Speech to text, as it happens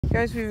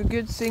Guys, we have a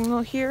good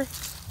signal here.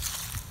 If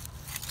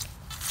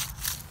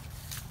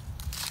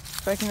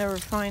I can ever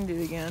find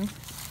it again.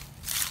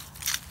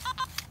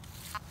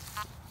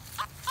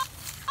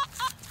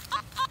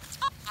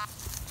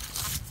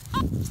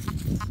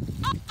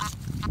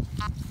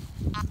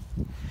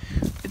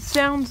 It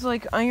sounds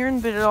like iron,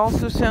 but it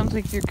also sounds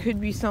like there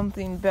could be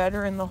something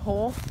better in the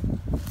hole.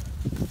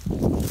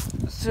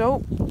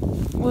 So,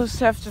 we'll just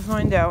have to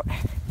find out.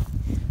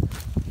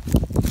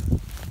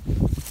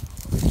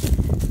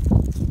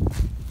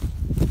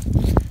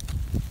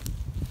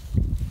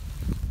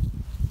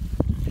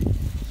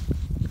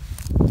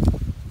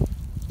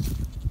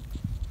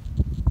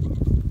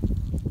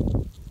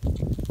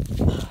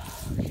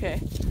 Okay.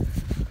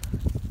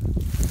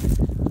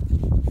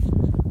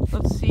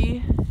 Let's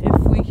see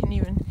if we can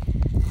even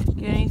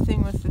get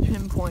anything with the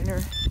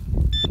pinpointer.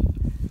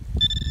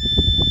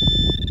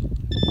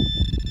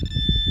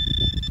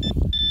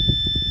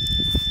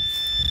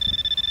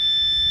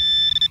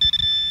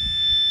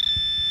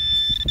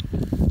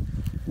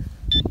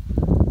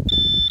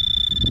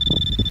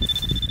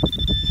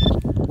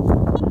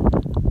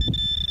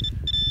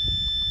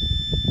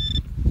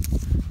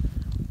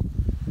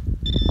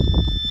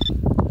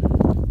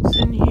 It's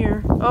in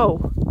here.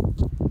 Oh,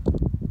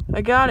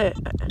 I got it.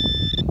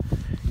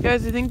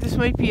 Guys, I think this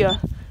might be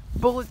a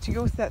bullet to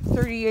go with that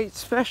 38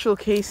 special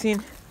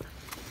casing.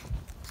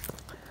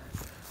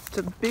 It's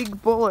a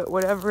big bullet,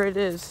 whatever it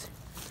is.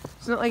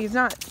 It's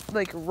not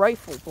like a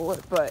rifle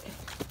bullet, but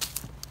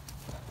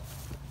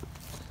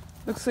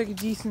looks like a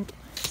decent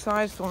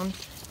sized one.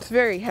 It's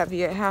very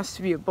heavy. It has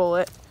to be a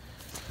bullet.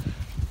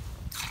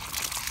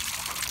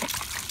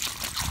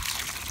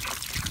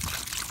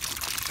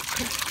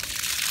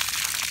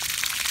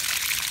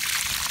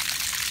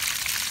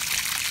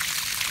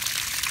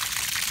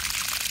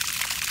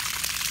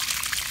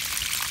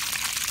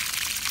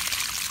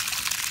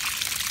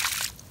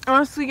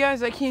 Honestly,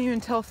 guys, I can't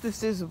even tell if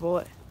this is a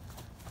bullet.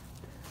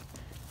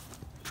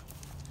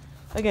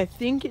 Like, I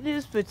think it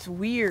is, but it's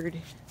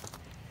weird.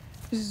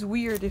 This is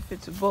weird if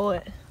it's a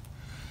bullet.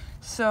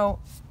 So,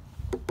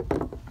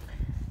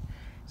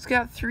 it's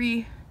got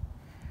 3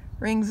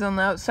 rings on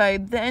the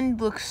outside. The end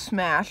looks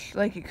smashed,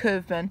 like it could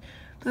have been.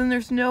 But then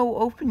there's no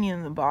opening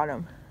in the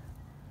bottom.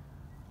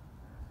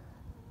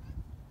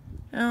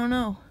 I don't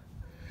know.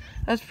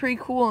 That's pretty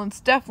cool, and it's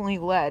definitely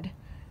lead.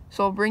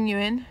 So I'll bring you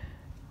in.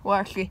 Well,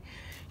 actually,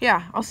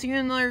 yeah, I'll see you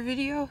in another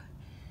video,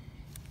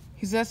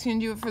 because that's going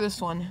to do it for this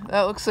one.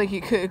 That looks like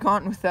it could have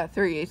gone with that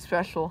 38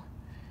 special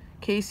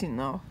casing,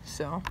 though.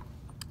 So,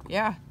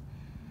 yeah.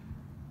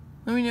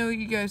 Let me know what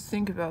you guys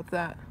think about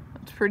that.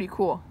 That's pretty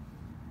cool.